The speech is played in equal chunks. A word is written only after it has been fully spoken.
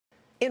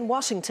In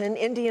Washington,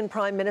 Indian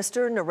Prime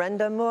Minister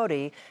Narendra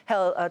Mody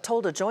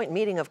told a joint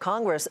meeting of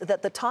Congress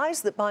that the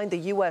ties that bind the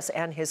U.S.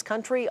 and his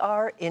country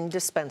are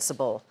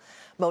indispensable.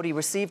 Mody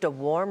received a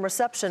warm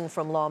reception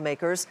from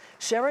lawmakers,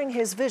 sharing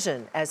his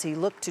vision as he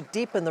looked to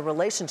deepen the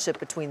relationship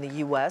between the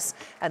U.S.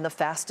 and the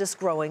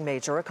fastest-growing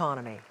major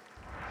economy.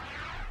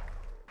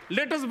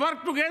 Let us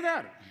work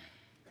together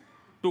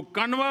to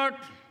convert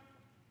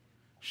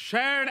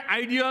shared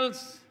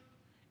ideals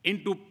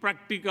into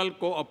practical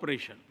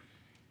cooperation.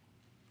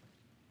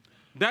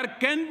 There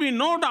can be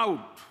no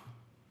doubt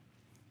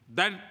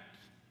that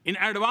in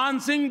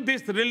advancing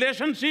this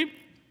relationship,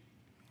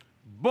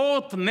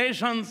 both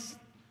nations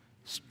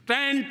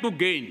stand to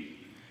gain.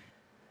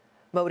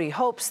 Mody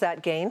hopes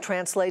that gain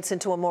translates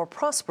into a more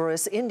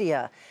prosperous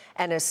India.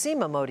 And as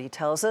Seema Mody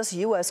tells us,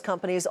 U.S.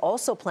 companies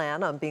also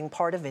plan on being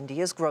part of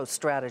India's growth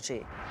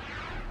strategy.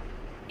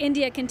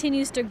 India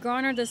continues to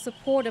garner the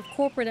support of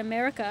corporate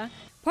America,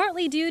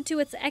 partly due to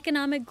its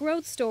economic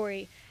growth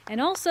story, and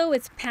also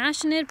its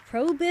passionate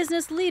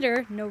pro-business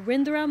leader,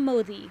 Narendra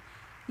Mody.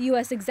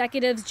 U.S.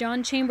 executives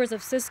John Chambers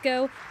of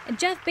Cisco and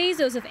Jeff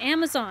Bezos of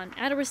Amazon,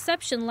 at a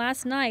reception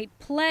last night,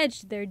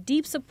 pledged their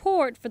deep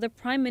support for the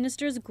Prime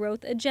Minister's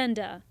growth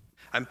agenda.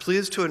 I'm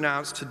pleased to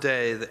announce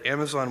today that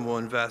Amazon will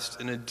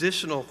invest an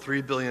additional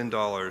 $3 billion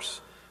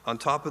on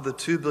top of the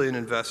 $2 billion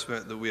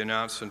investment that we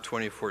announced in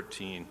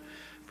 2014,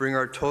 bring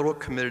our total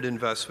committed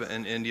investment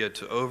in India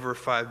to over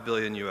 $5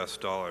 billion US.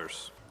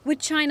 With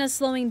China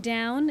slowing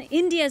down,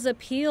 India's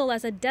appeal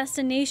as a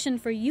destination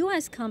for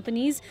U.S.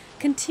 companies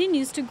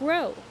continues to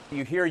grow.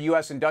 You hear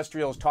U.S.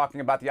 industrials talking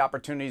about the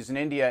opportunities in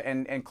India,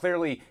 and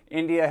clearly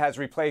India has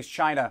replaced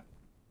China.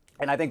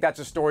 And I think that's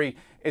a story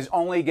is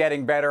only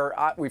getting better.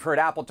 We've heard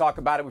Apple talk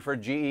about it. We've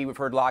heard GE. We've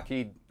heard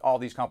Lockheed, all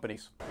these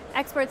companies.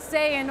 Experts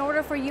say in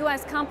order for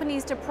U.S.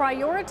 companies to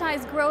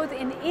prioritize growth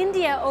in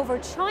India over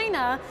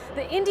China,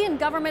 the Indian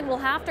government will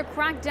have to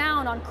crack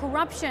down on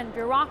corruption,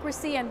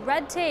 bureaucracy, and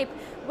red tape,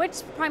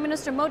 which Prime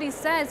Minister Mody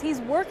says he's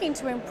working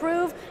to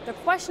improve. The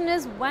question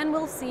is when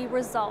we'll see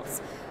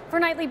results. For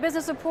Nightly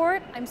Business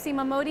Report, I'm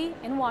Seema Mody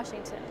in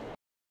Washington.